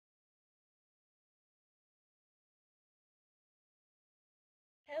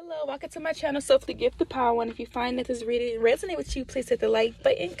Hello, welcome to my channel, Soulfully Gifted Power. And if you find that this reading resonate with you, please hit the like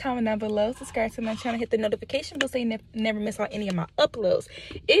button, comment down below, subscribe to my channel, hit the notification bell so you never miss out any of my uploads.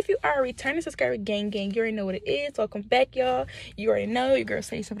 If you are a returning subscriber, gang, you already know what it is. Welcome back, y'all. You already know your girl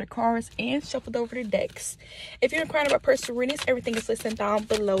says some of the cards and shuffled over the decks. If you're inquiring about personal readings, everything is listed down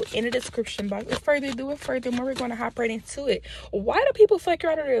below in the description box. Without further ado, furthermore, we're going to hop right into it. Why do people feel like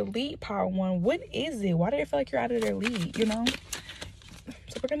you're out of their league, Power One? What is it? Why do they feel like you're out of their league, you know?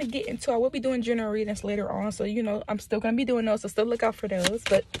 So we're going to get into it. I will be doing general readings later on. So, you know, I'm still going to be doing those. So still look out for those.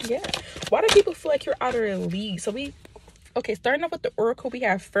 But, yeah. Why do people feel like you're out of their league? So okay, starting off with the Oracle, we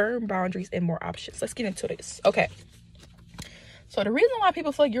have firm boundaries and more options. Let's get into this. Okay. So the reason why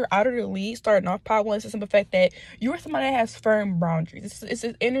people feel like you're out of their league, starting off, Power One, is the simple fact that you're somebody that has firm boundaries. It's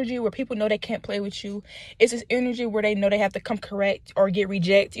this energy where people know they can't play with you. It's this energy where they know they have to come correct or get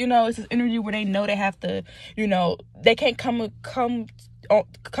reject. You know, it's this energy where they know they have to, you know, they can't come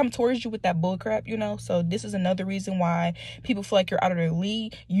towards you with that bull crap, you know. So this is another reason why people feel like you're out of their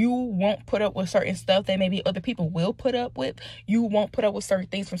league. You won't put up with certain stuff that maybe other people will put up with. You won't put up with certain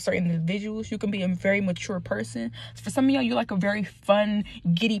things from certain individuals. You can be a very mature person. For some of y'all, you're like a very fun,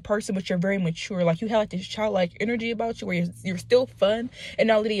 giddy person, but you're very mature. Like you have like this childlike energy about you where you're still fun and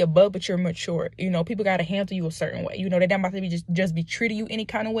not only above, but you're mature. You know, people gotta handle you a certain way. You know, they're not about to be just be treating you any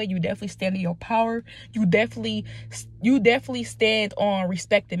kind of way. You definitely stand in your power. You definitely stand on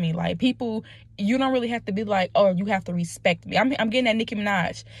respecting me. Like people, you don't really have to be like, oh, you have to respect me. I'm getting that Nicki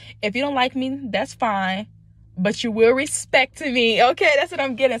Minaj. If you don't like me, that's fine, but you will respect me. Okay, that's what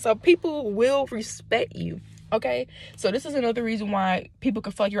I'm getting. So people will respect you. Okay, so this is another reason why people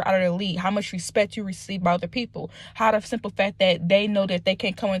can feel like you're out of their league. How much respect you receive by other people. How the simple fact that they know that they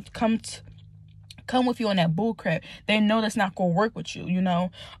can't come with you on that bull crap. They know that's not gonna work with you, you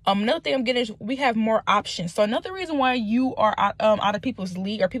know. Another thing I'm getting is we have more options. So another reason why you are out of people's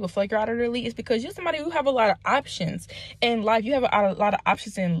league, or people feel like you're out of their league, is because you're somebody who have a lot of options in life. You have a lot of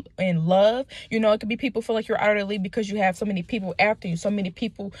options in love. You know, it could be people feel like you're out of their league because you have so many people after you. So many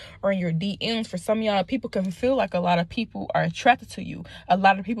people are in your DMs. For some of y'all, people can feel like a lot of people are attracted to you. A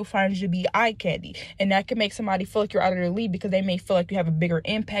lot of people find you to be eye candy, and that can make somebody feel like you're out of their league because they may feel like you have a bigger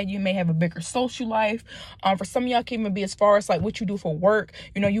impact. You may have a bigger social life. For some of y'all, can even be as far as like what you do for work.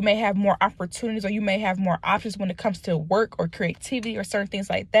 You know, you may have more opportunities, or you may have more options when it comes to work or creativity or certain things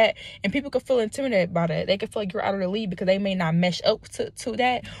like that. And people can feel intimidated by that. They can feel like you're out of the league because they may not mesh up to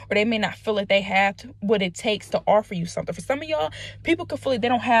that, or they may not feel like they have what it takes to offer you something. For some of y'all, people can feel like they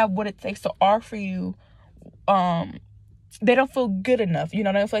don't have what it takes to offer you. They don't feel good enough. You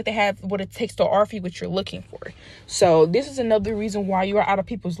know, they don't feel like they have what it takes to offer you what you're looking for. So this is another reason why you are out of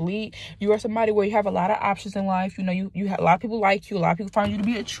people's league. You are somebody where you have a lot of options in life. You know, you have a lot of people like you. A lot of people find you to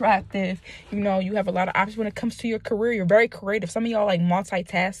be attractive. You know, you have a lot of options when it comes to your career. You're very creative. Some of y'all like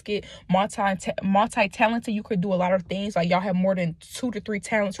multitasking, multi-talented. You could do a lot of things. Like y'all have more than 2 to 3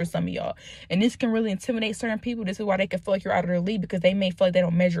 talents for some of y'all. And this can really intimidate certain people. This is why they can feel like you're out of their league, because they may feel like they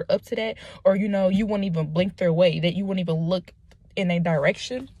don't measure up to that. Or, you know, you wouldn't even blink their way. That you wouldn't even look in a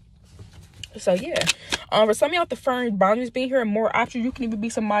direction. So yeah, for some of y'all, the firm boundaries being here and more options. You can even be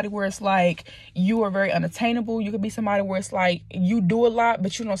somebody where it's like you are very unattainable. You could be somebody where it's like you do a lot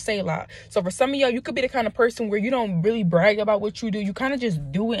but you don't say a lot. So for some of y'all, you could be the kind of person where you don't really brag about what you do. You kind of just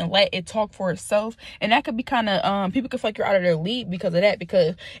do it and let it talk for itself. And that could be kind of people could feel like you're out of their league because of that,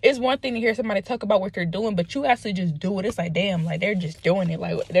 because it's one thing to hear somebody talk about what they're doing, but you actually just do it. It's like, damn, like they're just doing it.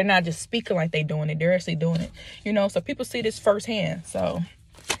 Like they're not just speaking like they doing it, they're actually doing it, you know. So people see this firsthand. So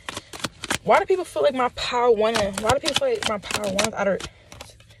why do people feel like my Power One? Why do people feel like my Power One's out of?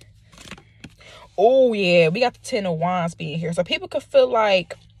 Oh yeah, we got the 10 of Wands being here. So people could feel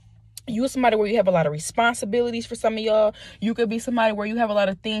like you're somebody where you have a lot of responsibilities. For some of y'all, you could be somebody where you have a lot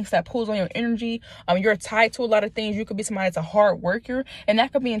of things that pulls on your energy. You're tied to a lot of things. You could be somebody that's a hard worker, and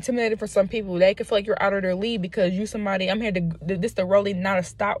that could be intimidating for some people. They could feel like you're out of their league because you somebody. I'm here to this the rolling, not a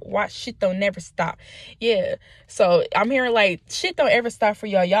stop. Watch, shit don't never stop. Yeah. So I'm hearing like shit don't ever stop for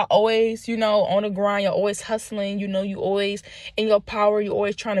y'all. Y'all always, you know, on the grind. You're always hustling. You know, you always in your power. You're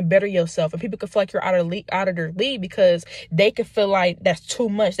always trying to better yourself, and people could feel like you're out of their league because they could feel like that's too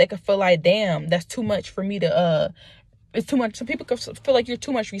much. They could feel like, damn, that's too much for me to it's too much. Some people could feel like you're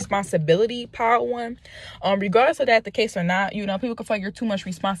too much responsibility, Power One. Regardless of that the case or not, you know, people could feel like you're too much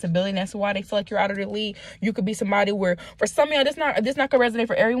responsibility, and that's why they feel like you're out of the league. You could be somebody where, for some of y'all, this not gonna resonate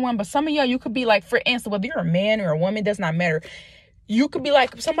for everyone, but some of y'all, you could be like, for instance, whether you're a man or a woman, does not matter. You could be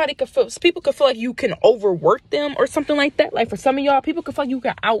like, people could feel like you can overwork them or something like that. Like for some of y'all, people could feel like you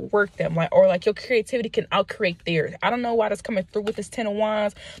can outwork them, like, or like your creativity can outcreate theirs. I don't know why that's coming through with this 10 of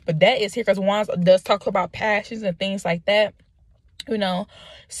Wands, but that is here because Wands does talk about passions and things like that. you know.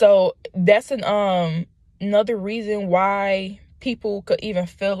 So that's an another reason why people could even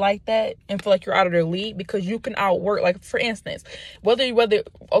feel like that and feel like you're out of their league, because you can outwork. Like, for instance, whether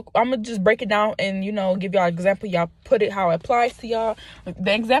I'm gonna just break it down and, you know, give y'all an example, y'all put it how it applies to y'all.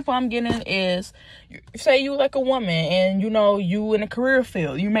 The example I'm getting is, say you like a woman and, you know, you in a career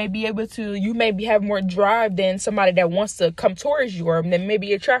field, you may be have more drive than somebody that wants to come towards you or that may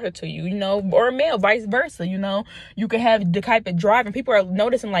be attracted to you, you know, or a male, vice versa. You know, you can have the type of drive and people are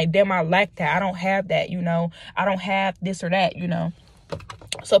noticing like, damn, I lack that, I don't have that, you know, I don't have this or that, you know.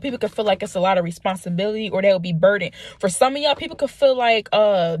 So people could feel like it's a lot of responsibility, or they will be burdened. For some of y'all, people could feel like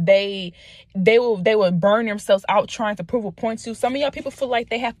they will burn themselves out trying to prove a point to. Some of y'all people feel like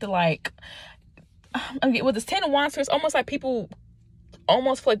they have to, like, with this 10 of Wands, it's almost like people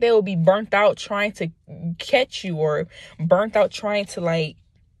almost feel like they will be burnt out trying to catch you, or burnt out trying to, like,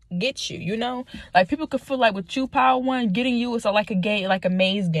 get you, you know. Like, people could feel like with you, power one, getting you is like a game, like a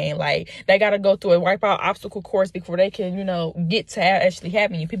maze game. Like, they gotta go through a wipe out obstacle course before they can, you know, get to actually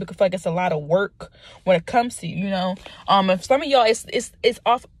having you. People could feel like it's a lot of work when it comes to you, you know. If some of y'all, it's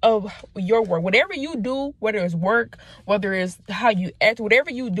off of your work, whatever you do, whether it's work, whether it's how you act,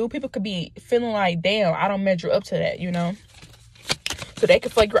 whatever you do, people could be feeling like, damn, I don't measure up to that, you know. So they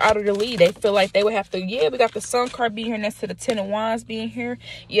could feel like you're out of the lead. They feel like they would have to, yeah, we got the Sun card being here next to the 10 of Wands being here.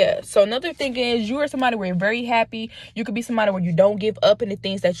 Yeah. So another thing is, you are somebody where you're very happy. You could be somebody where you don't give up in the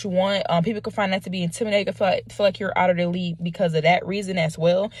things that you want. People can find that to be intimidating. Feel like you're out of the lead because of that reason as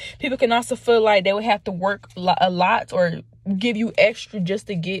well. People can also feel like they would have to work a lot or give you extra just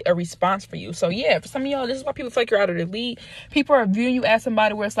to get a response for you. So yeah, for some of y'all, this is why people feel like you're out of the league. People are viewing you as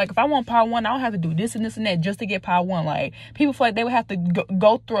somebody where it's like, if I want power one, I don't have to do this and this and that just to get power one. Like, people feel like they would have to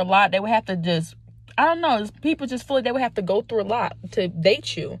go through a lot. They would have to just, I don't know, people just feel like they would have to go through a lot to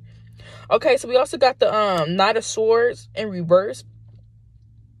date you. Okay, so we also got the Knight of Swords in reverse.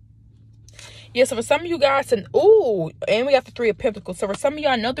 Yeah, so for some of you guys, and we got the Three of Pentacles. So for some of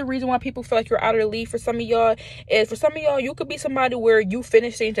y'all, another reason why people feel like you're out of the league for some of y'all is, for some of y'all, you could be somebody where you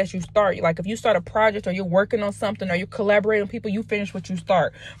finish things that you start. Like, if you start a project or you're working on something or you're collaborating with people, you finish what you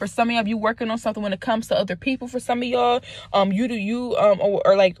start. For some of y'all, you working on something when it comes to other people. For some of y'all,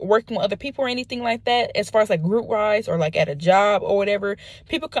 or like working with other people or anything like that, as far as like group wise or like at a job or whatever,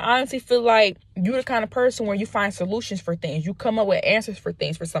 people can honestly feel like you're the kind of person where you find solutions for things. You come up with answers for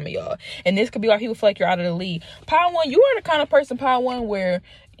things for some of y'all. And this could be why people feel like you're out of the league. Power one, you are the kind of person, power one, where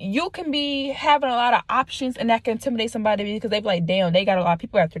you can be having a lot of options, and that can intimidate somebody because they be like, damn, they got a lot of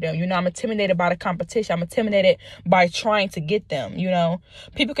people after them. You know, I'm intimidated by the competition. I'm intimidated by trying to get them, you know.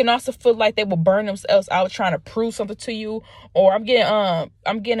 People can also feel like they will burn themselves out trying to prove something to you. Or I'm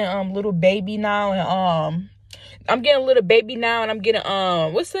getting little baby now, and I'm getting a little baby now, and I'm getting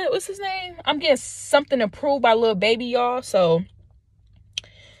what's his name? I'm getting something to prove by little baby, y'all. So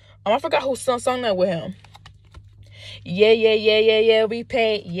I forgot who sung that with him. Yeah, we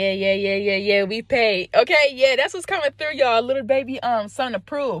paid. Yeah, we paid. Okay, yeah, that's what's coming through, y'all. Little baby, something to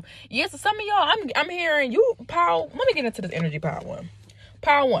prove. Yeah, so some of y'all, I'm hearing you, power. Let me get into this energy, power one.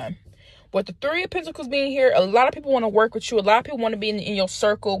 Power one. With the Three of Pentacles being here, a lot of people want to work with you. A lot of people want to be in your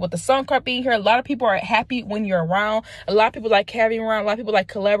circle. With the Sun card being here, a lot of people are happy when you're around. A lot of people like having you around. A lot of people like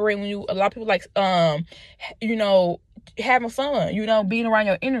collaborating with you. A lot of people like, you know, having fun, you know, being around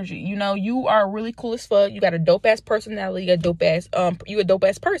your energy. You know, you are really cool as fuck. You got a dope ass personality. You got you a dope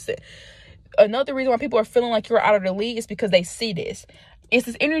ass person. Another reason why people are feeling like you're out of the league is because they see this. It's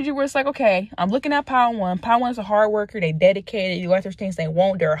this energy where it's like, okay, I'm looking at power one. Power one is a hard worker. They dedicated. You got their things they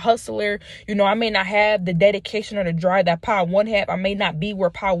want. They're a hustler. You know, I may not have the dedication or the drive that power one have. I may not be where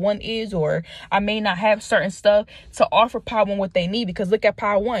power one is, or I may not have certain stuff to offer power one what they need, because look at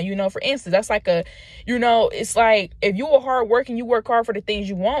power one. You know, for instance, that's like a, you know, it's like if you are hard working, you work hard for the things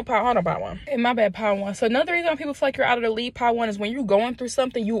you want. Power one. And my bad, power one. So another reason why people feel like you're out of the lead, power one, is when you're going through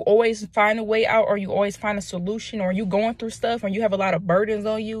something, you always find a way out, or you always find a solution, or you going through stuff and you have a lot of burdens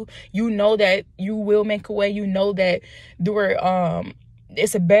on you. You know that you will make a way. You know that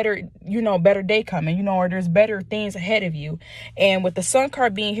it's a better, you know, better day coming, you know, or there's better things ahead of you. And with the Sun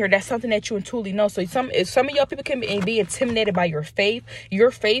card being here, that's something that you intuitively know. So some of y'all people can be intimidated by your faith. Your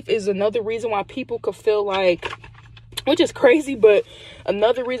faith is another reason why people could feel like, which is crazy, but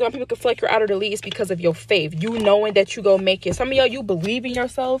another reason why people can feel like you're out of the league is because of your faith. You knowing that you gonna make it. Some of y'all, you believe in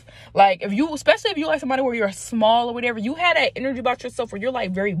yourself. Like, especially if you like somebody where you're small or whatever, you had that energy about yourself where you're like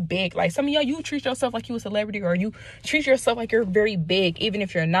very big. Like, some of y'all, you treat yourself like you a celebrity, or you treat yourself like you're very big, even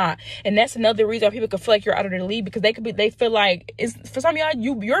if you're not. And that's another reason why people can feel like you're out of the league, because they feel like, for some of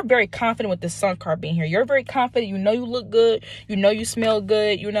y'all, you're very confident with the Sun card being here. You're very confident. You know you look good. You know you smell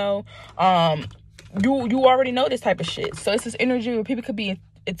good. You know, you already know this type of shit. So it's this energy where people could be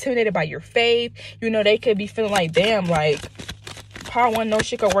intimidated by your faith. You know, they could be feeling like, damn, like, Power 1, no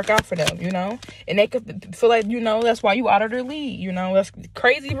shit could work out for them, you know? And they could feel like, you know, that's why you out of their league, you know? That's a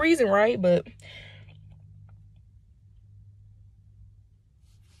crazy reason, right? But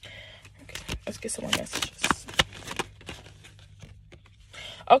okay, let's get some more messages.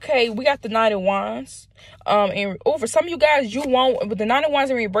 Okay, we got the 9 of Wands. And for some of you guys, you won't, with the 9 of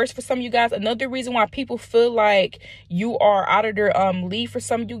Wands in reverse for some of you guys, another reason why people feel like you are out of their league for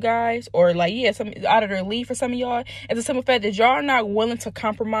some of you guys, or like, yeah, some out of their league for some of y'all, is the simple fact that y'all are not willing to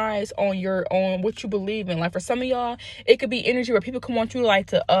compromise on what you believe in. Like, for some of y'all, it could be energy where people can want you like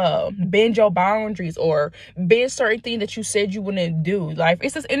to bend your boundaries or bend certain things that you said you wouldn't do. Like,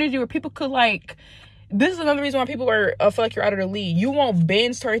 it's this energy where people could like, this is another reason why people are feel like you're out of the league. You won't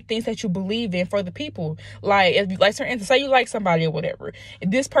bend certain things that you believe in for the people. Like, if you like certain, say you like somebody or whatever,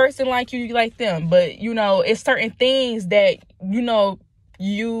 if this person like you like them, but you know, it's certain things that, you know,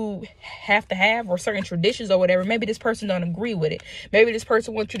 you have to have, or certain traditions or whatever. Maybe this person don't agree with it. Maybe this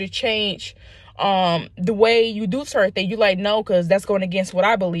person wants you to change the way you do certain things. You like, no, because that's going against what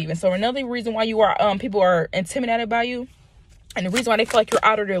I believe in. So another reason why you are people are intimidated by you, and the reason why they feel like you're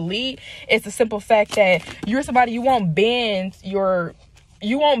out of their league, is the simple fact that you're somebody, you won't bend your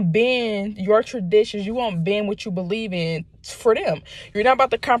traditions, you won't bend what you believe in for them. You're not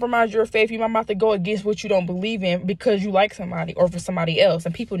about to compromise your faith. You're not about to go against what you don't believe in because you like somebody or for somebody else,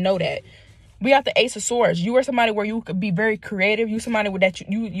 and people know that. We got the Ace of Swords. You are somebody where you could be very creative. You somebody with that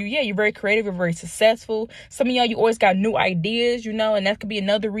you're very creative. You're very successful. Some of y'all, you always got new ideas, you know, and that could be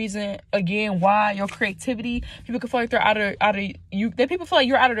another reason again why your creativity, people can feel like they're out of you. That people feel like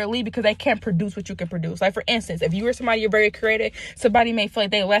you're out of their league because they can't produce what you can produce. Like, for instance, if you were somebody you're very creative, somebody may feel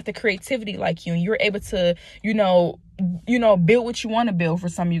like they lack the creativity like you, and you're able to, you know, build what you want to build. For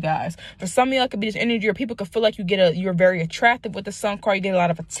some of you guys, for some of y'all, it could be this energy where people could feel like you're very attractive with the Sun card. You get a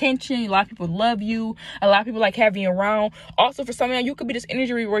lot of attention. A lot of people love you. A lot of people like having you around. Also, for some of y'all, you could be this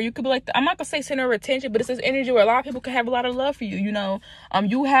energy where you could be like, I'm not gonna say center of attention, but it's this energy where a lot of people can have a lot of love for you. You know,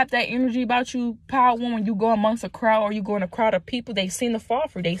 you have that energy about you, Power 1, when you go amongst a crowd or you go in a crowd of people. They seem to fall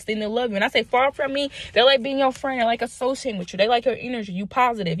for you. They seem to love you. And I say fall for me, they like being your friend. They like associating with you. They like your energy. You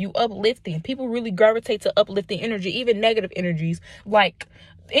positive. You uplifting. People really gravitate to uplifting energy, even negative energies, like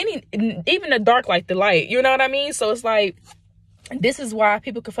even the dark like the light, you know what I mean? So it's like, this is why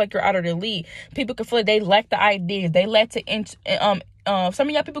people can feel like you're out of their league. People can feel like they lack the ideas, they lack to some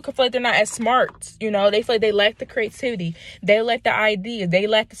of y'all people can feel like they're not as smart, you know. They feel like they lack the creativity, they lack the ideas, they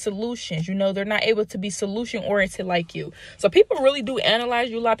lack the solutions, you know. They're not able to be solution oriented like you. So people really do analyze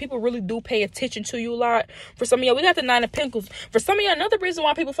you a lot. People really do pay attention to you a lot. For some of y'all, we got the 9 of Pentacles. For some of y'all, another reason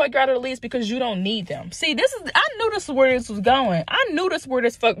why people feel like you're out of the league is because you don't need them. See, I knew this is where this was going. I knew this where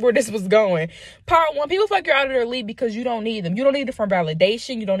this was going. Power 1, people feel like you're out of their league because you don't need them. You don't need them for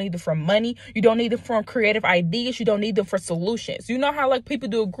validation. You don't need them for money. You don't need them for creative ideas. You don't need them for solutions. You know how like people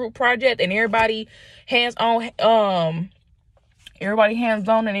do a group project and everybody hands on and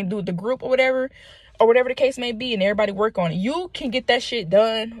they do the group or whatever the case may be, and everybody work on it. You can get that shit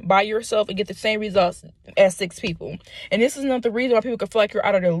done by yourself and get the same results as 6 people. And this is another reason why people can feel like you're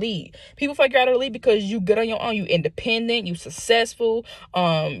out of their league. People feel like you're out of their league because you good on your own. You independent. You successful.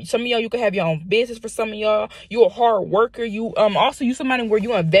 Some of y'all, you could have your own business. For some of y'all, you a hard worker. You also you somebody where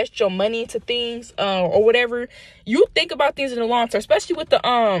you invest your money into things or whatever. You think about things in the long term, especially with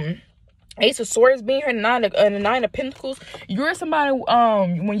the Ace of Swords being here, the 9 of Pentacles. You're somebody,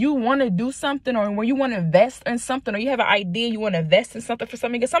 when you want to do something, or when you want to invest in something, or you have an idea, you want to invest in something for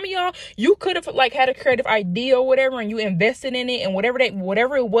something. Because some of y'all, you could have like had a creative idea or whatever, and you invested in it, and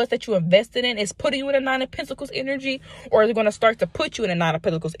whatever it was that you invested in is putting you in a 9 of Pentacles energy, or is it going to start to put you in a 9 of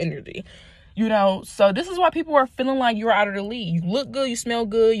Pentacles energy. You know, so this is why people are feeling like you're out of the league. You look good, you smell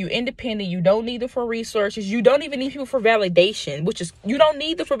good, you're independent, you don't need them for resources, you don't even need people for validation, you don't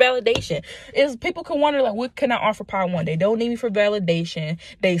need them for validation. People can wonder, like, what can I offer Power 1? They don't need me for validation.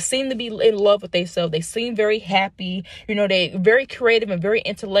 They seem to be in love with themselves. They seem very happy. You know, they very creative and very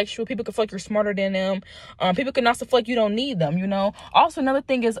intellectual. People can feel like you're smarter than them. People can also feel like you don't need them, you know. Also, another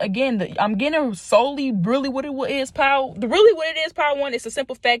thing is, again, I'm getting solely really what it is, Power 1. It's the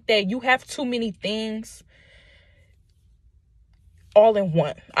simple fact that you have too many things all in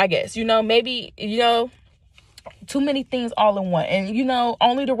one, I guess. You know, maybe, you know, too many things all in one, and you know,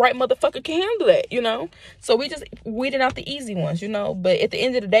 only the right motherfucker can handle that, you know. So we just weeding out the easy ones, you know. But at the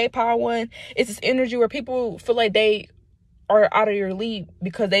end of the day, Power 1, it's this energy where people feel like they are out of your league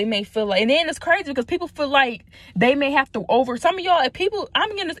because they may feel like, and then it's crazy because people feel like they may have to some of y'all, if people, I'm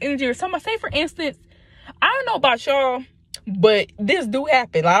getting this energy, or somebody, say for instance, I don't know about y'all, But this do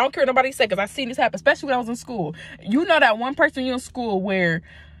happen. Like, I don't care what nobody say, because I seen this happen, especially when I was in school. You know that one person you in school where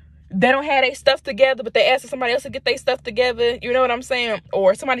they don't have their stuff together, but they asking somebody else to get their stuff together. You know what I'm saying?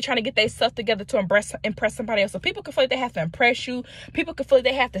 Or somebody trying to get their stuff together to impress somebody else. So people can feel like they have to impress you. People can feel like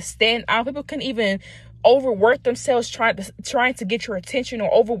they have to stand out. People can even overwork themselves trying to get your attention,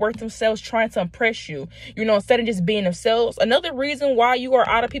 or overwork themselves trying to impress you, you know, instead of just being themselves. Another reason why you are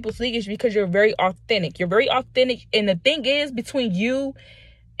out of people's league is because you're very authentic. You're very authentic. And the thing is, between you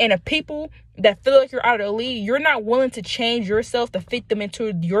and the people that feel like you're out of the league, you're not willing to change yourself to fit them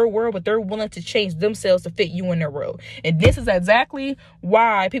into your world, but they're willing to change themselves to fit you in their world. And this is exactly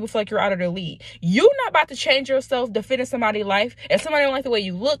why people feel like you're out of the league. You're not about to change yourself to fit in somebody's life. If somebody don't like the way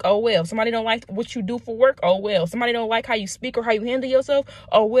you look, oh well. If somebody don't like what you do for work, oh well. If somebody don't like how you speak or how you handle yourself,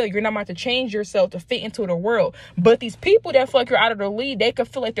 oh well. You're not about to change yourself to fit into the world. But these people that feel like you're out of the league, they can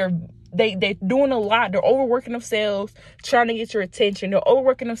feel like they're doing a lot. They're overworking themselves, trying to get your attention. They're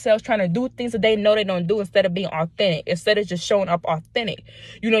overworking themselves, trying to do things that they know they don't do, instead of being authentic, instead of just showing up authentic.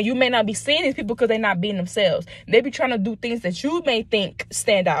 You know, you may not be seeing these people because they're not being themselves. They be trying to do things that you may think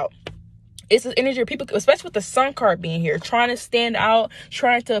stand out. It's the energy of people, especially with the sun card being here, trying to stand out,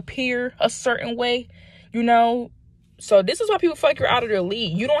 trying to appear a certain way, you know. So this is why people feel like you're out of their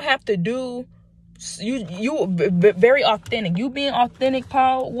league. You don't have to do... You very authentic. You being authentic,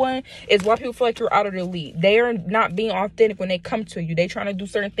 Paul, one, is why people feel like you're out of their league. They are not being authentic when they come to you. They trying to do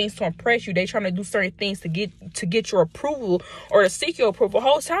certain things to impress you. They trying to do certain things to get your approval, or to seek your approval. The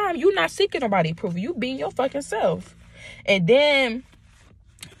whole time you not seeking nobody's approval. You being your fucking self. And then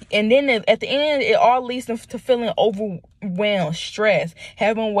at the end, it all leads them to feeling overwhelmed, stressed,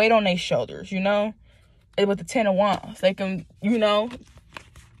 having weight on their shoulders, you know. And with the 10 of Wands, they can, you know,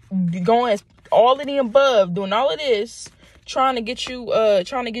 going all of the above, doing all of this, trying to get your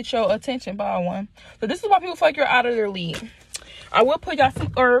attention by one. So this is why people feel like you're out of their league. I will put y'all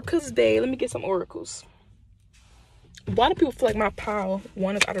some oracles today. Let me get some oracles. Why do people feel like my pile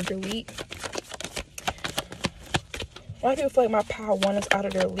one is out of their league? Why do people feel like my pile one is out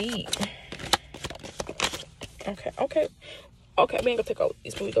of their league? Okay, we ain't gonna take all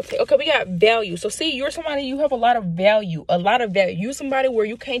these, but we gonna take. Okay, we got value. So see, you're somebody, you have a lot of value. You're somebody where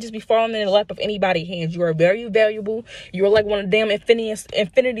you can't just be falling in the lap of anybody's hands. You are very valuable. You're like one of the damn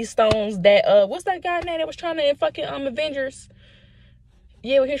infinity stones that what's that guy name that was trying to fucking Avengers?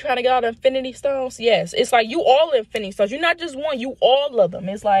 Yeah, we're trying to get all the infinity stones. Yes, it's like you all infinity stones. You're not just one, you all of them.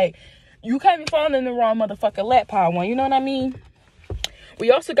 It's like you can't be falling in the wrong motherfucking lap, pile one. You know what I mean? We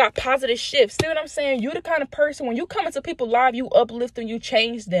also got positive shifts. See what I'm saying? You're the kind of person, when you come into people's lives, you uplift them, you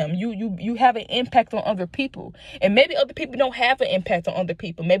change them. You have an impact on other people. And maybe other people don't have an impact on other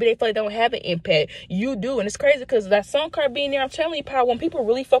people. Maybe they feel like they don't have an impact. You do. And it's crazy because that sun card being there, I'm telling you, Power, when people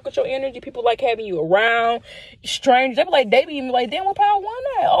really focus your energy, people like having you around, strangers, they be like, damn, where Power One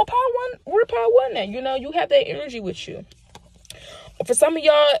at? Oh, Power One, where Power One at? You know, you have that energy with you. For some of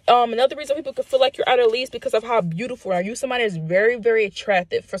y'all, another reason people could feel like you're out of league is because of how beautiful you are. You somebody that's very, very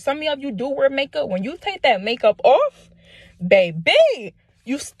attractive. For some of y'all, you do wear makeup. When you take that makeup off, baby,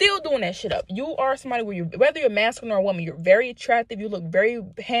 you still doing that shit up. You are somebody where whether you're masculine or a woman, you're very attractive. You look very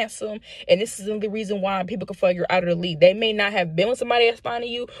handsome. And this is the reason why people can feel like you're out of the league. They may not have been with somebody that's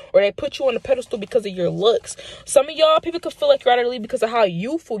finding you, or they put you on the pedestal because of your looks. Some of y'all, people could feel like you're out of the league because of how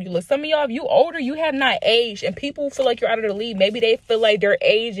youthful you look. Some of y'all, if you older, you have not aged. And people feel like you're out of the league. Maybe they feel like they're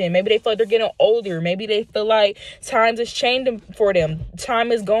aging. Maybe they feel like they're getting older. Maybe they feel like times is changing for them.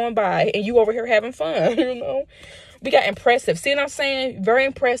 Time is going by. And you over here having fun, you know? We got impressive. See what I'm saying? Very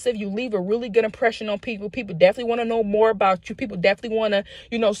impressive. You leave a really good impression on people. People definitely want to know more about you. People definitely want to,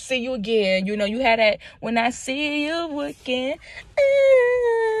 you know, see you again. You know, you had that, when I see you again.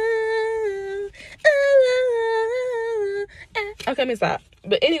 Okay, let me stop.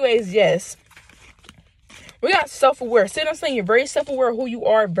 But anyways, yes. We got self-aware. See what I'm saying? You're very self-aware of who you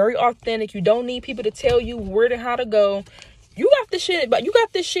are. Very authentic. You don't need people to tell you where and how to go. You got this shit, but you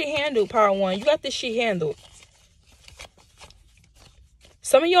got this shit handled, Power One. You got this shit handled.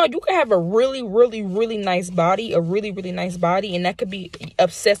 Some of y'all, you could have a really, really, really nice body, and that could be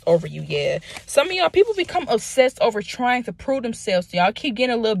obsessed over you, yeah. Some of y'all, people become obsessed over trying to prove themselves to y'all. I keep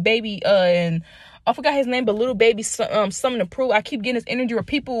getting a little baby, and I forgot his name, but little baby, something to prove. I keep getting this energy where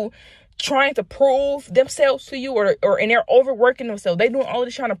people trying to prove themselves to you, and they're overworking themselves. They doing all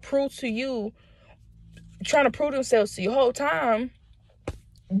this trying to prove themselves to you the whole time.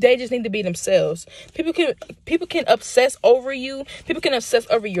 they just need to be themselves. People can obsess over you. People can obsess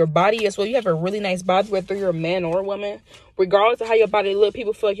over your body as well. You have a really nice body, whether you're a man or a woman. Regardless of how your body look,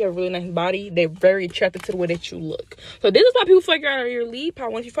 people feel like you have a really nice body. They're very attracted to the way that you look. So this is why people feel like you're out of your lead power.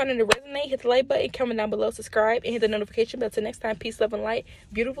 Once you find it to resonate, hit the like button, comment down below, subscribe, and hit the notification bell. Till next time, peace, love, and light.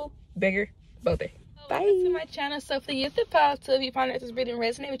 Beautiful, bigger, bolder. Bye. Welcome to my channel, Soulfully Gifted. If you find that this video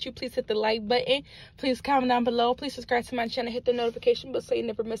resonate with you, please hit the like button. Please comment down below. Please subscribe to my channel. Hit the notification bell so you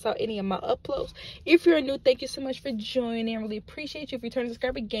never miss out any of my uploads. If you're new, thank you so much for joining. I really appreciate you. If you turn to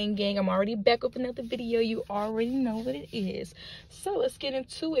subscriber, gang, I'm already back with another video. You already know what it is. So let's get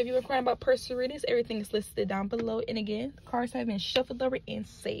into it. If you're inquiring about personal readings, everything is listed down below. And again, the cards have been shuffled over and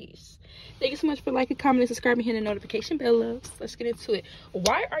saved. Thank you so much for liking, commenting, subscribing, hitting the notification bell, loves. Let's get into it.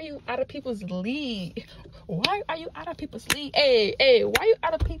 Why are you out of people's league? Why are you out of people's league? Hey, why are you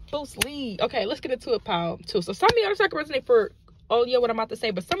out of people's league? Okay, let's get into it, pal, too. So some of y'all, I can resonate for, oh yeah, what I'm about to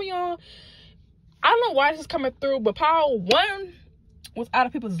say. But some of y'all, I don't know why this is coming through, but pile 1 was out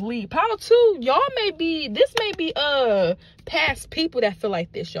of people's league. Pile 2, y'all may be, this may be past people that feel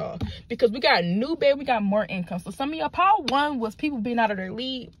like this, y'all. Because we got new baby, we got more income. So some of y'all, pile 1 was people being out of their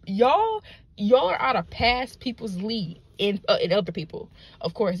league. Y'all are out of past people's league. In other people,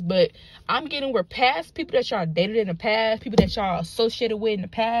 of course, but I'm getting where past people that y'all dated in the past, people that y'all associated with in the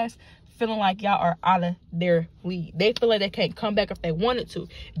past, feeling like y'all are out of their league. They feel like they can't come back if they wanted to.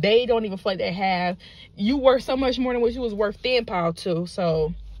 They don't even feel like they have. You worth so much more than what you was worth then, pile 2.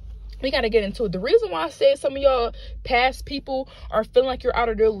 So we got to get into it. The reason why I said some of y'all past people are feeling like you're out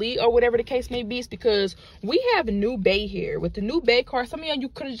of their league or whatever the case may be is because we have a new bae here. With the new bae card, some of y'all, you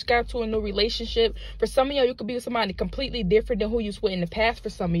could have just got to a new relationship. For some of y'all, you could be with somebody completely different than who you was with in the past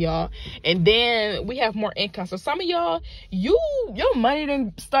for some of y'all. And then we have more income. So some of y'all, your money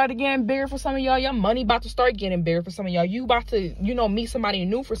done started getting bigger for some of y'all. Your money about to start getting bigger for some of y'all. You about to, meet somebody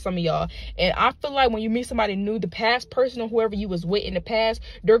new for some of y'all. And I feel like when you meet somebody new, the past person or whoever you was with in the past,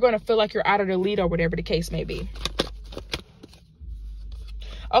 they're going to feel like you're out of the lead or whatever the case may be.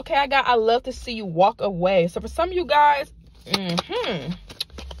 Okay, I love to see you walk away. So for some of you guys,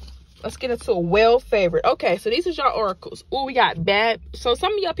 let's get into a well favorite. Okay, so these are y'all oracles. Oh, we got bad. So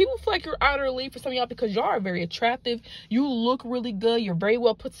some of y'all, people feel like you're out of the league for some of y'all because y'all are very attractive. You look really good. You're very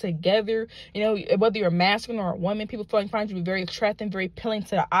well put together. Whether you're a masculine or a woman, people find you very attractive, very appealing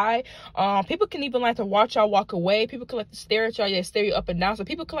to the eye. People can even like to watch y'all walk away. People can like to stare at y'all. They stare you up and down. So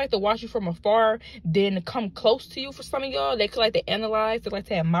people can like to watch you from afar, then come close to you. For some of y'all, they can like to analyze. They like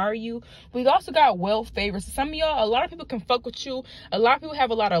to admire you. We also got well favored. So some of y'all, a lot of people can fuck with you. A lot of people have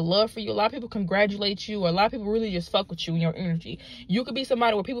a lot of love for you. A lot of people congratulate you, or a lot of people really just fuck with you and your energy. You could be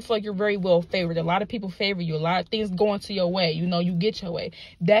somebody where people feel like you're very well favored. A lot of people favor you. A lot of things going to your way. You get your way.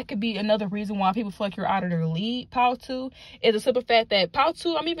 That could be another reason why people feel like you're out of their league. Pile 2 is a simple fact that pile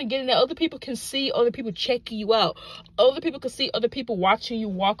 2, I'm even getting that other people can see other people checking you out. Other people can see other people watching you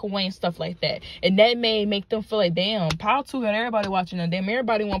walk away and stuff like that. And that may make them feel like, damn, pile 2 got everybody watching them. Damn,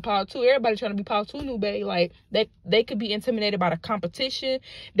 everybody want pile 2. Everybody trying to be pile 2 new bae. Like, they could be intimidated by the competition.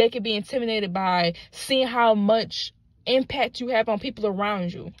 They could be intimidated by seeing how much impact you have on people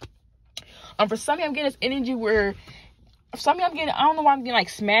around you. For some of you, I'm getting this energy where some of you, I don't know why I'm getting like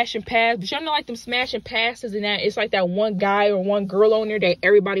smashing past, but y'all know like them smashing passes and that it's like that one guy or one girl on there that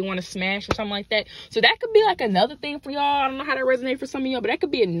everybody want to smash or something like that. So that could be like another thing for y'all. I don't know how that resonates for some of y'all, but that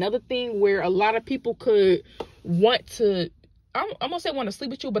could be another thing where a lot of people could want to, I'm gonna say want to sleep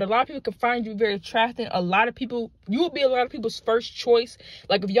with you, but a lot of people can find you very attractive. A lot of people, you will be a lot of people's first choice.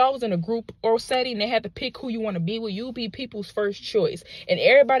 Like if y'all was in a group or setting, they had to pick who you want to be with, you'll be people's first choice. And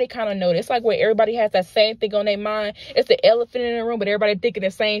everybody kind of know that. It's like where everybody has that same thing on their mind. It's the elephant in the room, but everybody thinking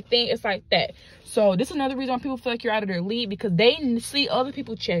the same thing. It's like that. So this is another reason why people feel like you're out of their league, because they see other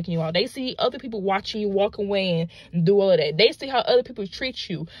people checking you out. They see other people watching you walk away and do all of that. They see how other people treat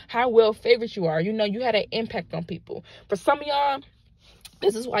you, how well favored you are. You had an impact on people. For some of y'all,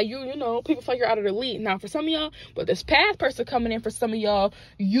 this is why people feel like you're out of the league. Now, for some of y'all, but this past person coming in for some of y'all,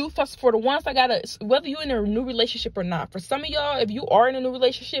 for the ones whether you're in a new relationship or not, for some of y'all, if you are in a new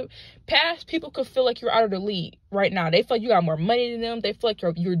relationship, past people could feel like you're out of the league right now. They feel like you got more money than them. They feel like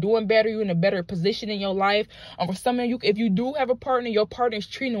you're doing better. You're in a better position in your life. For some of you, if you do have a partner, your partner is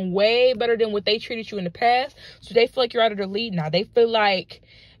treating them way better than what they treated you in the past. So they feel like you're out of the league now. They feel like,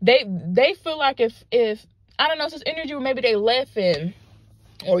 they feel like if I don't know, it's this energy where maybe they left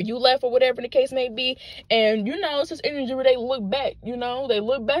or you left or whatever the case may be, and it's this energy where they look back,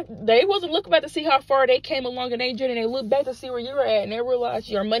 they wasn't looking back to see how far they came along in their journey. They look back to see where you're at, and they realize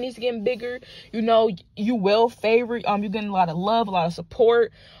your money's getting bigger, you well favored, you're getting a lot of love, a lot of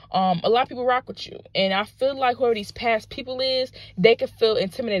support, A lot of people rock with you, and I feel like whoever these past people is, they could feel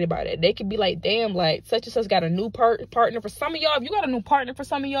intimidated by that. They could be like, damn, like such and such got a new partner. For some of y'all, if you got a new partner, for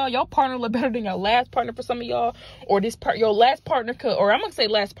some of y'all, your partner look better than your last partner. For some of y'all, or your last partner could, or I'm gonna say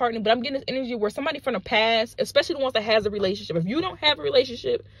last partner, but I'm getting this energy where somebody from the past, especially the ones that has a relationship. If you don't have a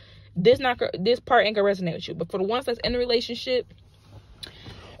relationship, this part ain't gonna resonate with you. But for the ones that's in a relationship,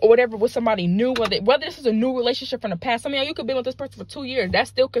 or whatever, with somebody new, whether this is a new relationship from the past, some of y'all, you could be with this person for 2 years. That's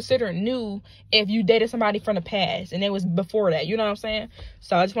still considered new if you dated somebody from the past and it was before that. You know what I'm saying?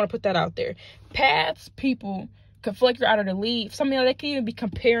 So I just want to put that out there. Past people can feel like you're out of the league. Some of y'all, they can even be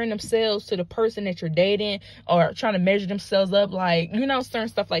comparing themselves to the person that you're dating, or trying to measure themselves up, like, you know, certain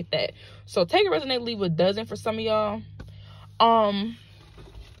stuff like that. So take it, resonate, leave what doesn't for some of y'all.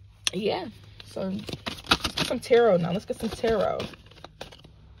 Yeah. So let's get some tarot now. Let's get some tarot.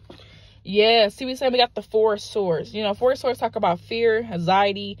 Yeah, see, we said we got the Four of Swords. You know, Four of Swords talk about fear,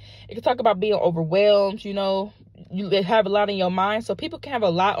 anxiety. It can talk about being overwhelmed. You know, you have a lot in your mind. So people can have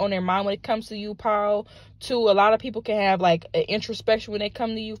a lot on their mind when it comes to you, Paul. Too, a lot of people can have like an introspection when they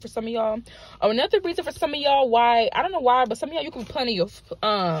come to you. For some of y'all, another reason for some of y'all why, I don't know why, but some of y'all, you could be planning your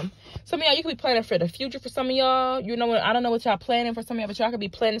some of y'all, you could be planning for the future. For some of y'all, you know, I don't know what y'all planning for some of y'all, but y'all could be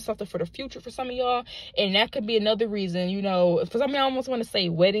planning something for the future for some of y'all, and that could be another reason. You know, for some of y'all, I almost want to say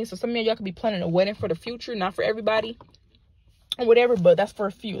wedding. So some of y'all could be planning a wedding for the future, not for everybody or whatever, but that's for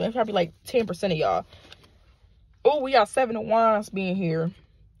a few. That's probably like 10% of y'all. Oh, we got Seven of Wands being here.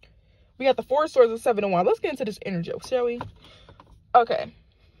 We got the Four of Swords and Seven of Wands. Let's get into this energy, shall we? Okay.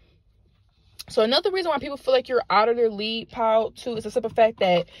 So another reason why people feel like you're out of their league, Paul, too, is the simple fact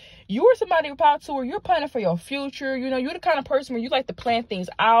that you are somebody, Paul, too, where you're planning for your future. You know, you're the kind of person where you like to plan things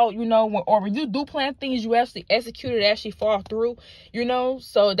out, you know, or when you do plan things, you actually execute it, actually fall through, you know.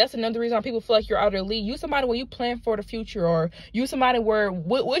 So that's another reason why people feel like you're out of their league. You somebody where you plan for the future, or you somebody where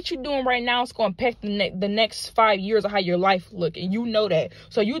what you're doing right now is going to impact the next 5 years of how your life look, and you know that.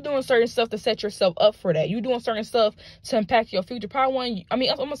 So you doing certain stuff to set yourself up for that. You doing certain stuff to impact your future. Power 1, I mean,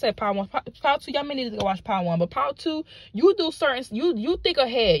 I'm going to say Power 1. Power 2, y'all may need to go watch Power 1, but Power 2, you do certain, you think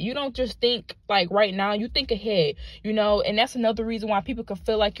ahead. You don't just think like right now, you think ahead, you know. And that's another reason why people can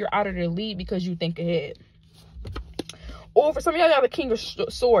feel like you're out of their league, because you think ahead. Or for some of y'all got the King of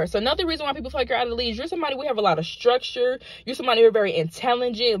Swords. So another reason why people feel like you're out of the league is you're somebody who have a lot of structure. You're somebody who's very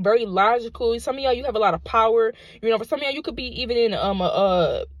intelligent, very logical. Some of y'all, you have a lot of power. You know, for some of y'all, you could be even in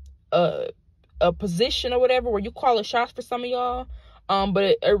a position or whatever where you call the shots for some of y'all.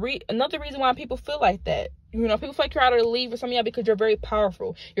 But another reason why people feel like that, you know, people feel like you're out of the league for some of y'all because you're very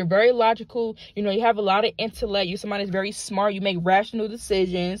powerful. You're very logical. You know, you have a lot of intellect. You're somebody that's very smart. You make rational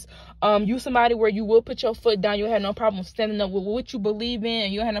decisions. You somebody where you will put your foot down. You have no problem standing up with what you believe in.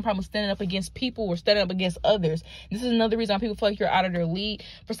 And you have no problem standing up against people or standing up against others. This is another reason why people feel like you're out of their league.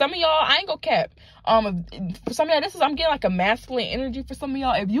 For some of y'all, I ain't gonna cap. For some of y'all, I'm getting like a masculine energy for some of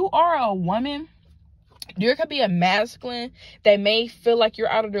y'all. If you are a woman, there could be a masculine that may feel like you're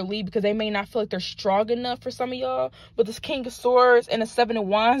out of their league because they may not feel like they're strong enough for some of y'all. But this King of Swords and the Seven of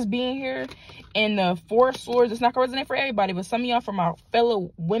Wands being here and the Four of Swords, it's not going to resonate for everybody. But some of y'all, from our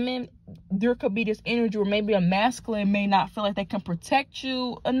fellow women, there could be this energy where maybe a masculine may not feel like they can protect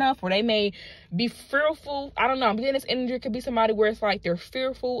you enough, or they may be fearful. I don't know. I'm getting this energy. It could be somebody where it's like they're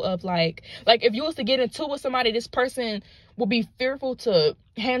fearful of like if you was to get into with somebody, this person will be fearful to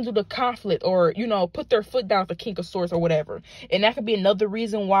handle the conflict, or, you know, put their foot down for King of Swords or whatever. And that could be another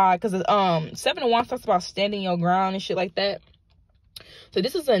reason why, because Seven of Wands talks about standing your ground and shit like that. So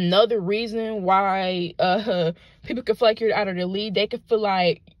this is another reason why people can feel like you're out of the league. They could feel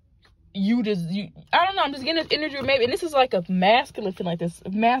like I don't know, I'm just getting this energy maybe, and this is like a masculine feel like this.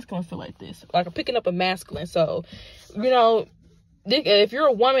 Masculine feel like this. Like I'm picking up a masculine. So, you know, if you're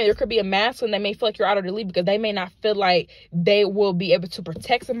a woman, there could be a masculine that may feel like you're out of the league because they may not feel like they will be able to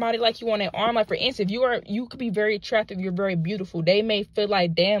protect somebody like you on their arm. Like for instance, if you could be very attractive, you're very beautiful. They may feel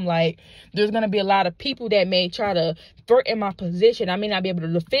like, damn, like there's gonna be a lot of people that may try to thwart in my position. I may not be able to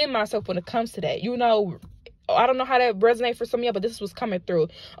defend myself when it comes to that. You know, I don't know how that resonates for some of y'all, but this was coming through.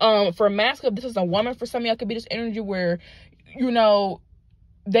 For a masculine, this is a woman. For some of y'all, could be this energy where, you know,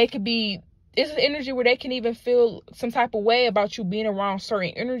 they could be. It's an energy where they can even feel some type of way about you being around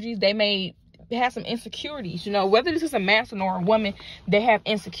certain energies. They may have some insecurities, you know, whether this is a masculine or a woman, they have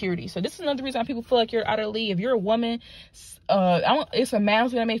insecurities. So this is another reason why people feel like you're out of the league. If you're a woman, it's a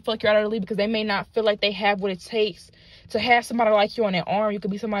masculine that may feel like you're out of the league because they may not feel like they have what it takes to have somebody like you on their arm. You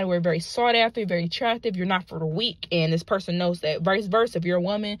could be somebody where you're very sought after, very attractive, you're not for the weak, and this person knows that. Vice versa, if you're a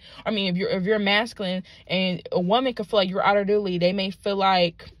woman, I mean, if you're masculine and a woman could feel like you're out of the league, they may feel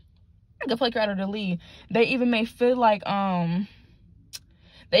like you're out of the league. They even may feel like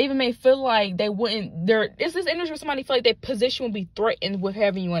They even may feel like they wouldn't, it's this energy where somebody feel like their position would be threatened with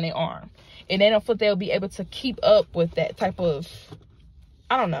having you on their arm. And they don't feel they'll be able to keep up with that type of,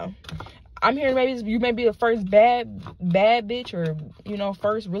 I don't know. I'm hearing maybe you may be the first bad bitch, or, you know,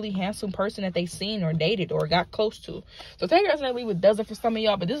 first really handsome person that they seen or dated or got close to. So take it as an what does it for some of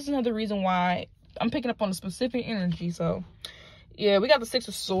y'all. But this is another reason why I'm picking up on a specific energy. So yeah, we got the Six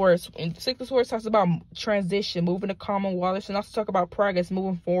of Swords. And the Six of Swords talks about transition, moving to common waters, and also talk about progress,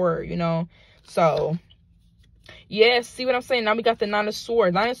 moving forward, you know. So yeah, see what I'm saying? Now we got the Nine of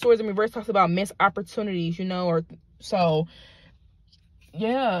Swords. Nine of Swords in reverse talks about missed opportunities, you know, or so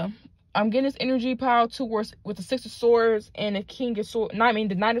yeah. I'm getting this energy power towards with the Six of Swords and the King of Swords. No, I mean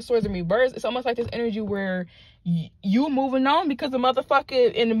the Nine of Swords in reverse. It's almost like this energy where you moving on because the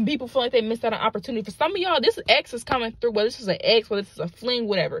motherfucker and the people feel like they missed out on opportunity. For some of y'all, this ex is coming through. Whether this is an ex, whether this is a fling,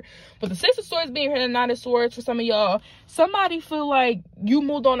 whatever. But the Six of Swords being here and the Nine of Swords, for some of y'all, somebody feel like you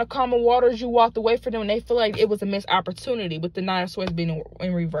moved on to common waters, you walked away from them, and they feel like it was a missed opportunity with the Nine of Swords being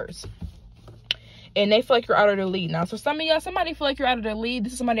in reverse. And they feel like you're out of the lead now. So some of y'all, somebody feel like you're out of the lead.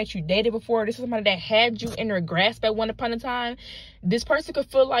 This is somebody that you dated before. This is somebody that had you in their grasp at one upon a time. This person could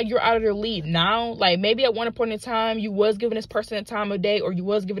feel like you're out of their lead now. Like maybe at one point in time, you was giving this person a time of day, or you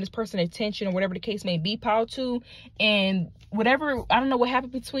was giving this person attention, or whatever the case may be, power to. And whatever, I don't know what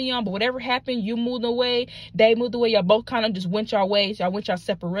happened between y'all, but whatever happened, you moved away, they moved away, y'all both kind of just went y'all ways, y'all went y'all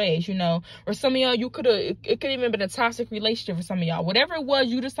separate ways, you know. Or some of y'all, you could have, it could even been a toxic relationship for some of y'all. Whatever it was,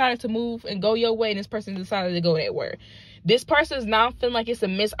 you decided to move and go your way, and this person decided to go that way. This person is now feeling like it's a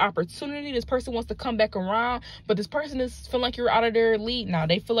missed opportunity. This person wants to come back around, but this person is feeling like you're out of their lead now.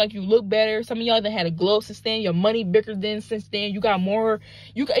 They feel like you look better. Some of y'all that had a glow since then. Your money bigger than since then. You got more.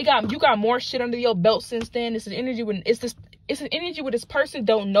 You got more shit under your belt since then. This is energy when it's an energy where this person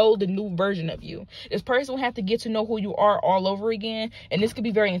don't know the new version of you. This person will have to get to know who you are all over again, and this could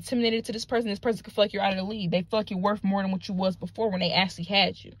be very intimidating to this person. This person could feel like you're out of the lead. They feel like you're worth more than what you was before when they actually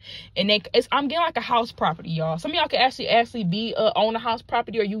had you. And I'm getting like a house property, y'all. Some of y'all could actually be own a house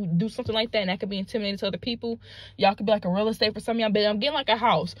property, or you do something like that, and that could be intimidating to other people. Y'all could be like a real estate for some of y'all, but I'm getting like a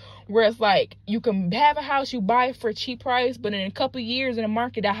house where it's like you can have a house, you buy it for a cheap price, but in a couple of years in the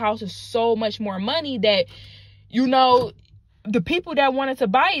market, that house is so much more money that, you know, the people that wanted to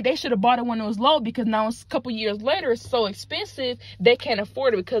buy it, they should have bought it when it was low, because now it's a couple years later, it's so expensive they can't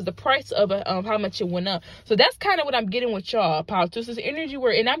afford it because the price of how much it went up. So that's kind of what I'm getting with y'all, politics. This energy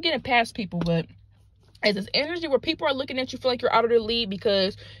where, and I'm getting past people, but it's this energy where people are looking at you, feel like you're out of their league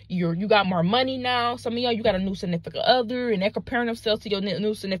because you got more money now. Some of y'all, you got a new significant other, and they're comparing themselves to your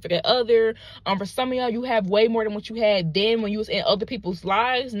new significant other. For some of y'all, you have way more than what you had then when you was in other people's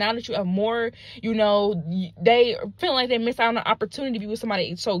lives. Now that you have more, you know, they feel like they missed out on an opportunity to be with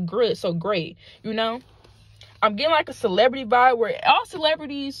somebody so good, so great, you know. I'm getting like a celebrity vibe where all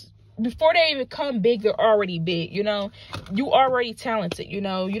celebrities, before they even become big, they're already big, you know. You already talented, you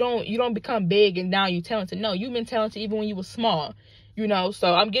know. You don't become big and now you talented. No, you've been talented even when you were small, you know.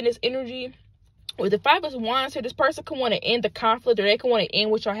 So I'm getting this energy with the Five of Wands here. This person can want to end the conflict, or they can want to end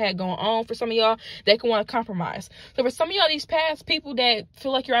what y'all had going on. For some of y'all, they can want to compromise. So for some of y'all, these past people that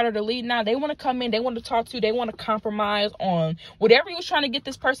feel like you're out of the lead now, they want to come in, they want to talk to you, they want to compromise on whatever you was trying to get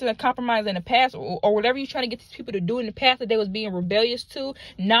this person to compromise in the past, or whatever you're trying to get these people to do in the past that they was being rebellious to.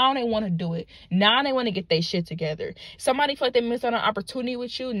 Now they want to do it. Now they want to get their shit together. Somebody feel like they missed out on an opportunity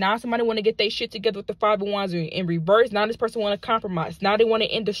with you. Now somebody want to get their shit together with the Five of Wands in reverse. Now this person want to compromise. Now they want to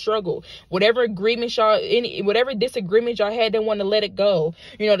end the struggle. Whatever whatever disagreement y'all had, they want to let it go.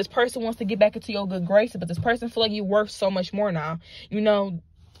 You know, this person wants to get back into your good graces, but this person feel like you're worth so much more now. You know,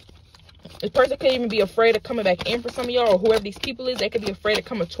 this person could even be afraid of coming back in for some of y'all, or whoever these people is, they could be afraid of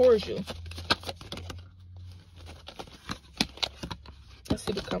coming towards you. Let's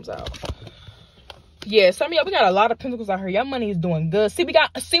see what comes out. Yeah, some of y'all, we got a lot of pentacles out here. Y'all money is doing good. See what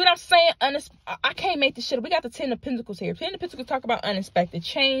I'm saying? I can't make this shit up. We got the Ten of Pentacles here. Ten of Pentacles talk about unexpected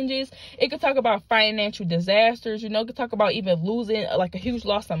changes. It could talk about financial disasters, you know. It could talk about even losing, like a huge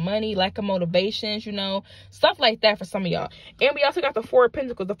loss of money, lack of motivations, you know. Stuff like that for some of y'all. And we also got the Four of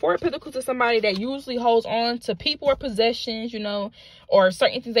Pentacles. The Four of Pentacles is somebody that usually holds on to people or possessions, you know, or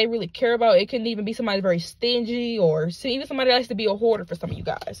certain things they really care about. It can even be somebody very stingy, or even somebody that likes to be a hoarder for some of you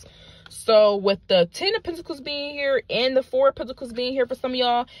guys. So with the Ten of Pentacles being here and the Four of Pentacles being here for some of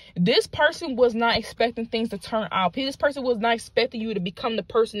y'all, this person was not expecting things to turn out. This person was not expecting you to become the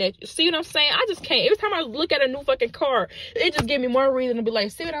person that, see what I'm saying? I just can't. Every time I look at a new fucking card, it just gave me more reason to be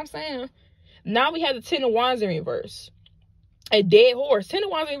like, see what I'm saying? Now we have the Ten of Wands in reverse. A dead horse. Ten of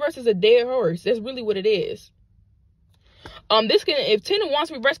Wands in reverse is a dead horse. That's really what it is. If Ten of Wands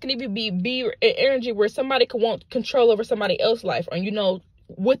reverse can even be an energy where somebody could want control over somebody else's life, or, you know,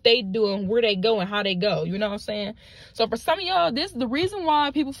 what they do and where they go and how they go. You know what I'm saying? So for some of y'all, this the reason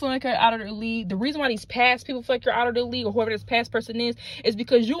why people feel like they're out of their league. The reason why these past people feel like you're out of their league, or whoever this past person is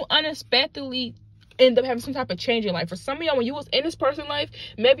because you unexpectedly end up having some type of change in life. For some of y'all, when you was in this person's life,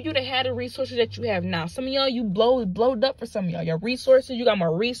 maybe you'd have had the resources that you have now. Some of y'all, you blowed up. For some of y'all, your resources, you got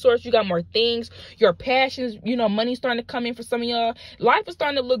more resources, you got more things, your passions, you know, money's starting to come in. For some of y'all, life is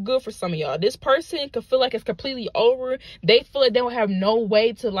starting to look good. For some of y'all, this person could feel like it's completely over. They feel like they don't have no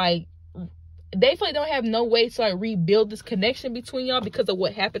way to rebuild this connection between y'all because of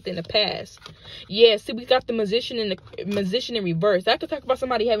what happened in the past. Yeah, see, we got the musician in reverse. That could talk about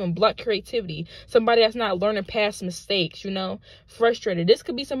somebody having blocked creativity, somebody that's not learning past mistakes, you know, frustrated. This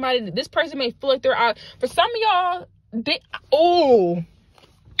could be somebody, this person may feel like they're out. For some of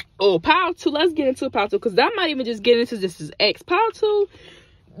y'all, power 2. Let's get into power 2, because that might even just get into this is X. Power 2.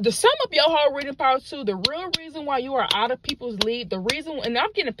 The sum up your whole reading, power 2, the real reason why you are out of people's league, the reason, and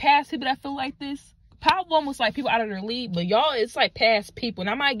I'm getting past people that feel like this. Power 1 was like people out of their league, but y'all, it's like past people. And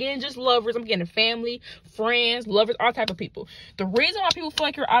I'm not getting just lovers, I'm getting family, friends, lovers, all type of people. The reason why people feel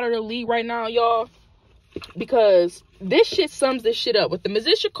like you're out of their league right now, y'all, because this shit sums this shit up. With the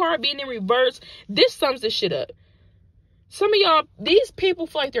musician card being in reverse, this sums this shit up. Some of y'all, these people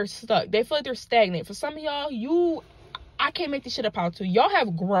feel like they're stuck. They feel like they're stagnant. For some of y'all, I can't make this shit up out too. Y'all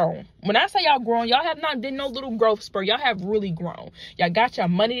have grown. When I say y'all grown, y'all have not did no little growth spurt. Y'all have really grown. Y'all got your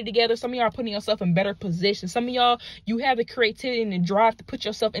money together. Some of y'all are putting yourself in better position. Some of y'all, you have the creativity and the drive to put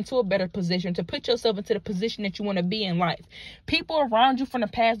yourself into a better position, to put yourself into the position that you want to be in life. People around you from the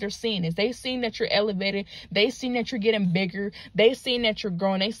past, they're seeing this. They've seen that you're elevated. They've seen that you're getting bigger. They've seen that you're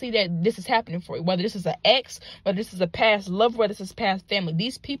growing. They see that this is happening for you. Whether this is an ex, whether this is a past lover, whether this is past family.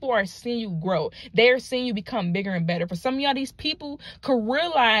 These people are seeing you grow. They're seeing you become bigger and better. For some of y'all, these people could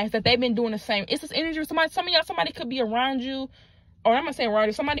realize that they've been doing the same. It's this energy. Some of y'all, somebody could be around you, or I'm not saying around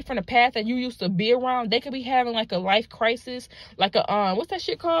you, somebody from the past that you used to be around. They could be having like a life crisis, like a what's that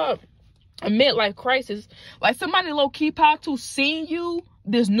shit called? A midlife crisis. Like somebody low key power to seeing you,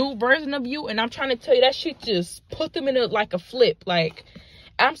 this new version of you, and I'm trying to tell you that shit just put them in a flip. Like,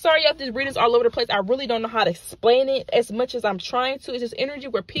 I'm sorry, y'all, this reading's all over the place. I really don't know how to explain it as much as I'm trying to. It's this energy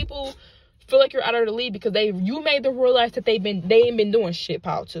where people feel like you're out of the league because you made them realize that they ain't been doing shit,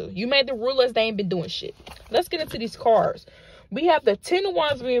 power 2. You made them realize they ain't been doing shit. Let's get into these cards. We have the 10 of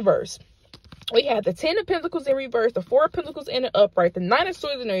Wands in reverse. We have the 10 of Pentacles in reverse, the 4 of Pentacles in the upright, the 9 of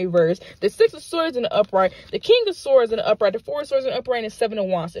Swords in the reverse, the 6 of Swords in the upright, the King of Swords in the upright, the 4 of Swords in the upright, and the 7 of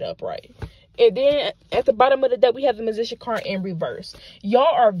Wands in the upright. And then at the bottom of the deck, we have the Magician card in reverse.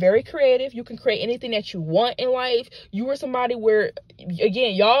 Y'all are very creative. You can create anything that you want in life. You are somebody where,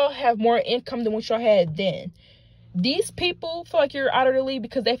 again, y'all have more income than what y'all had then. These people feel like you're out of the league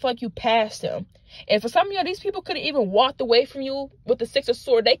because they feel like you passed them. And for some of y'all, these people could have even walked away from you with the 6 of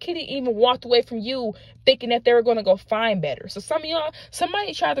Swords. They could have even walked away from you thinking that they were going to go find better. So some of y'all,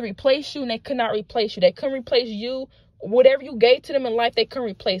 somebody tried to replace you and they could not replace you. They couldn't replace you. Whatever you gave to them in life, they couldn't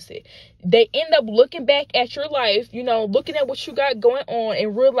replace it. They end up looking back at your life, you know, looking at what you got going on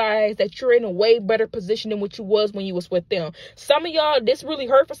and realize that you're in a way better position than what you was when you was with them. Some of y'all, this really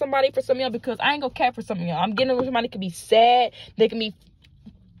hurt for somebody, for some of y'all, because I ain't gonna cap for some of y'all. I'm getting with somebody could be sad, they can be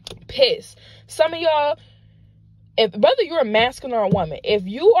pissed. Some of y'all, whether you're a masculine or a woman, if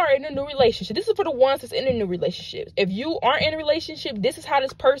you are in a new relationship, this is for the ones that's in a new relationship. If you aren't in a relationship, this is how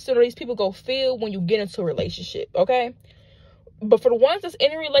this person or these people go feel when you get into a relationship, okay? But for the ones that's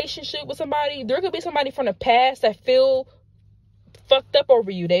in a relationship with somebody, there could be somebody from the past that feel fucked up over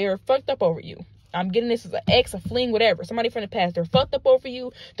you. They are fucked up over you. I'm getting this as an ex, a fling, whatever. Somebody from the past, they're fucked up over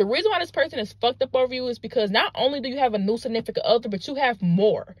you. The reason why this person is fucked up over you is because not only do you have a new significant other, but you have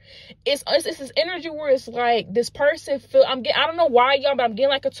more. It's this energy where it's like this person feel. I don't know why, y'all, but I'm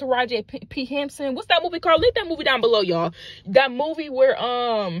getting like a Taraji P. Henson. What's that movie called? Leave that movie down below, y'all. That movie where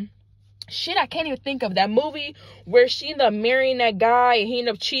shit, I can't even think of that movie where she ended up marrying that guy and he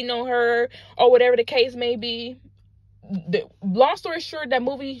ended up cheating on her or whatever the case may be. Long story short, that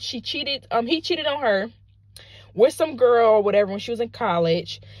movie, he cheated on her with some girl or whatever when she was in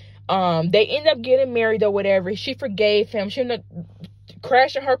college. They ended up getting married or whatever. She forgave him. She ended up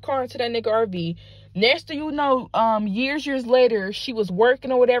crashing her car into that nigga RV. Next thing you know, years later, she was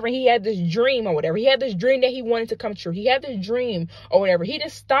working or whatever. He had this dream or whatever. He had this dream that he wanted to come true. He had this dream or whatever. He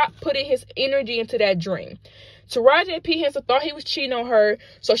just stopped putting his energy into that dream. Taraji P. Henson thought he was cheating on her.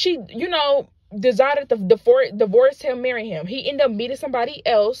 So she, you know, decided to divorce him, marry him. He ended up meeting somebody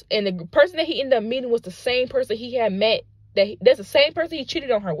else, and the person that he ended up meeting was the same person he had met. That's the same person he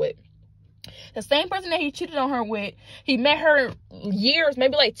cheated on her with. The same person that he cheated on her with, he met her years,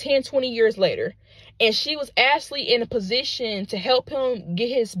 maybe like 10, 20 years later. And she was actually in a position to help him get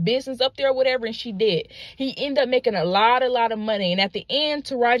his business up there or whatever, and she did. He ended up making a lot of money. And at the end,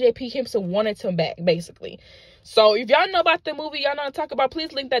 Taraji P. Henson wanted him back, basically. So if y'all know about the movie, y'all know what I'm talking about,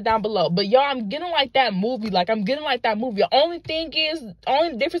 please link that down below. But y'all, I'm getting like that movie. Like, I'm getting like that movie. The only thing is,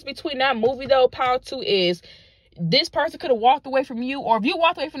 only difference between that movie, though, Power 2, is this person could have walked away from you, or if you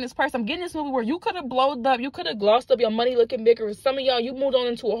walked away from this person, I'm getting this movie where you could have blowed up, you could have glossed up your money looking bigger. For some of y'all, you moved on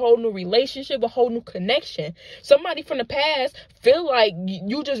into a whole new relationship, a whole new connection. Somebody from the past feel like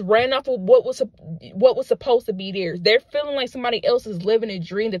you just ran off of what was supposed to be theirs. They're feeling like somebody else is living a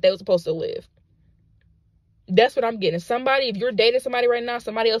dream that they were supposed to live. That's what I'm getting. Somebody, if you're dating somebody right now,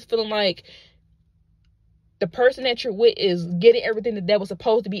 somebody else feeling like the person that you're with is getting everything that was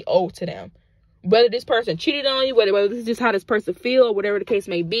supposed to be owed to them. Whether this person cheated on you, whether this is just how this person feel, or whatever the case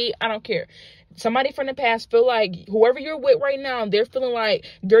may be, I don't care. Somebody from the past feel like whoever you're with right now, they're feeling like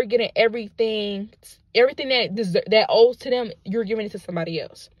they're getting everything that owes to them, you're giving it to somebody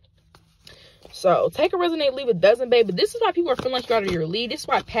else. So take a resonate, leave a dozen, baby. This is why people are feeling like you're out of your league. This is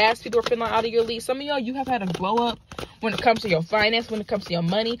why past people are feeling like out of your league. Some of y'all, you have had a glow up when it comes to your finance, when it comes to your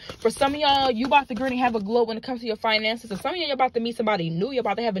money. For some of y'all, you about to grin and have a glow when it comes to your finances. And some of y'all, you're about to meet somebody new. You're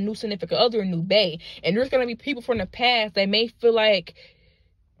about to have a new significant other, a new bae. And there's going to be people from the past that may feel like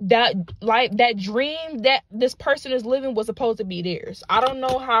that dream that this person is living was supposed to be theirs. I don't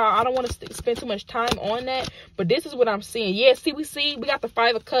know how. I don't want to spend too much time on that. But this is what I'm seeing. Yeah, we got the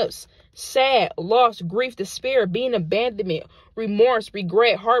 5 of Cups. Sad, loss, grief, despair, being abandonment, remorse,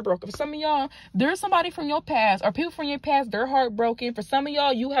 regret, heartbroken. For some of y'all, there's somebody from your past or people from your past, they're heartbroken. For some of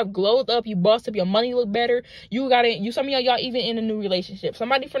y'all, you have glowed up, you bossed up, your money look better. Some of y'all even in a new relationship.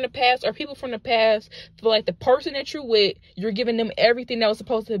 Somebody from the past or people from the past feel like the person that you're with, you're giving them everything that was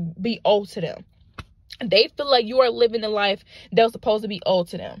supposed to be owed to them. They feel like you are living the life that was supposed to be owed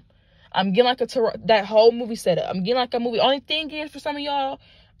to them. I'm getting like that whole movie setup. I'm getting like a movie. Only thing is, for some of y'all,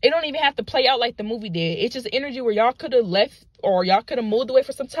 it don't even have to play out like the movie did. It's just energy where y'all could have left or y'all could have moved away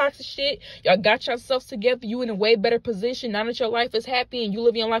from some toxic shit. Y'all got yourselves together. You in a way better position. Now that your life is happy and you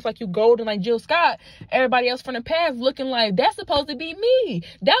live your life like you golden like Jill Scott. Everybody else from the past looking like, that's supposed to be me.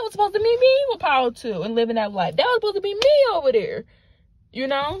 That was supposed to be me with Power 2 and living that life. That was supposed to be me over there. You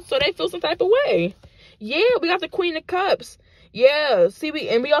know? So they feel some type of way. Yeah, we got the Queen of Cups. Yeah, see,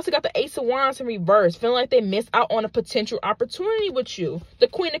 we also got the Ace of Wands in reverse, feeling like they miss out on a potential opportunity with you. The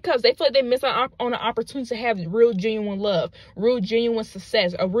Queen of Cups, they feel like they miss out on an opportunity to have real genuine love, real genuine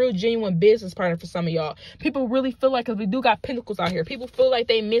success, a real genuine business partner for some of y'all. People really feel like, because we do got pentacles out here, people feel like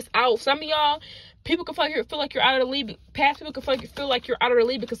they miss out. Some of y'all, people can feel like you're out of the league. Past people can feel like you're out of the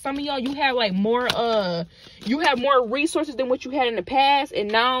league because some of y'all, you have like more resources than what you had in the past,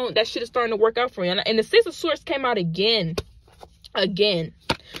 and now that shit is starting to work out for you. And the Six of Swords came out again. I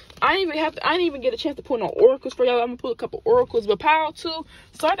didn't even get a chance to pull no oracles for y'all. I'm gonna pull a couple oracles, but Power 2,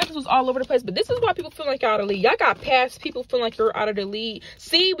 sorry that this was all over the place, but this is why people feel like you're out of the league. Y'all got past people feeling like you're out of the league.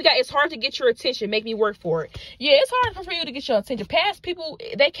 See, it's hard to get your attention. Make me work for it. Yeah, it's hard for you to get your attention. Past people,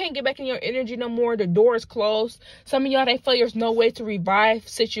 they can't get back in your energy no more. The door is closed. Some of y'all, they feel there's no way to revive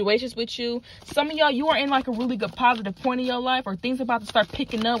situations with you. Some of y'all, you are in like a really good positive point in your life, or things about to start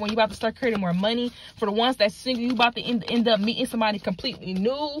picking up when you're about to start creating more money. For the ones that's single, you about to end up meeting somebody completely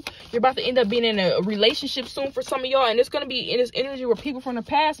new. You're about to end up being in a relationship soon for some of y'all, and it's going to be in this energy where people from the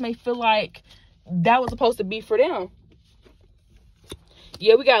past may feel like that was supposed to be for them.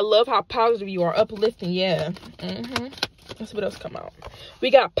 Yeah, we got love, how positive you are, uplifting. Yeah. Let's see what else come out. We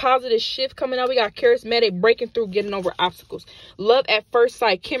got positive shift coming out. We got charismatic, breaking through, getting over obstacles. Love at first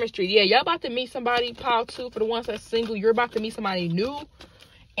sight, chemistry. Yeah, y'all about to meet somebody. Power 2, for the ones that's single, you're about to meet somebody new.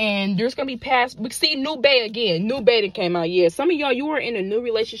 And there's going to be past, we see new bae again. New bae that came out. Yeah, some of y'all, you are in a new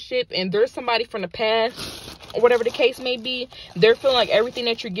relationship and there's somebody from the past, or whatever the case may be. They're feeling like everything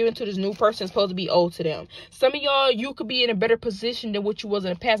that you're giving to this new person is supposed to be owed to them. Some of y'all, you could be in a better position than what you was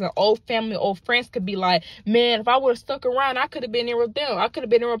in the past. And old family, old friends could be like, man, if I would have stuck around, I could have been there with them. I could have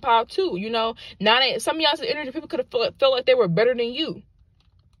been there with Power 2, you know. Now that some of y'all's energy, people could have felt like they were better than you.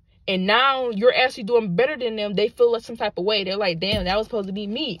 And now you're actually doing better than them. They feel like some type of way. They're like, damn, that was supposed to be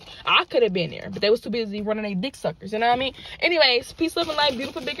me. I could have been there. But they was too busy running their dick suckers. You know what I mean? Anyways, peace, love, and light.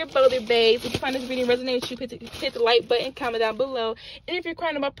 Beautiful, bigger, bolder, babes. If you find this video resonates with you, hit the like button, comment down below. And if you're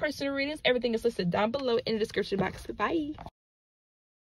crying about personal readings, everything is listed down below in the description box. Bye.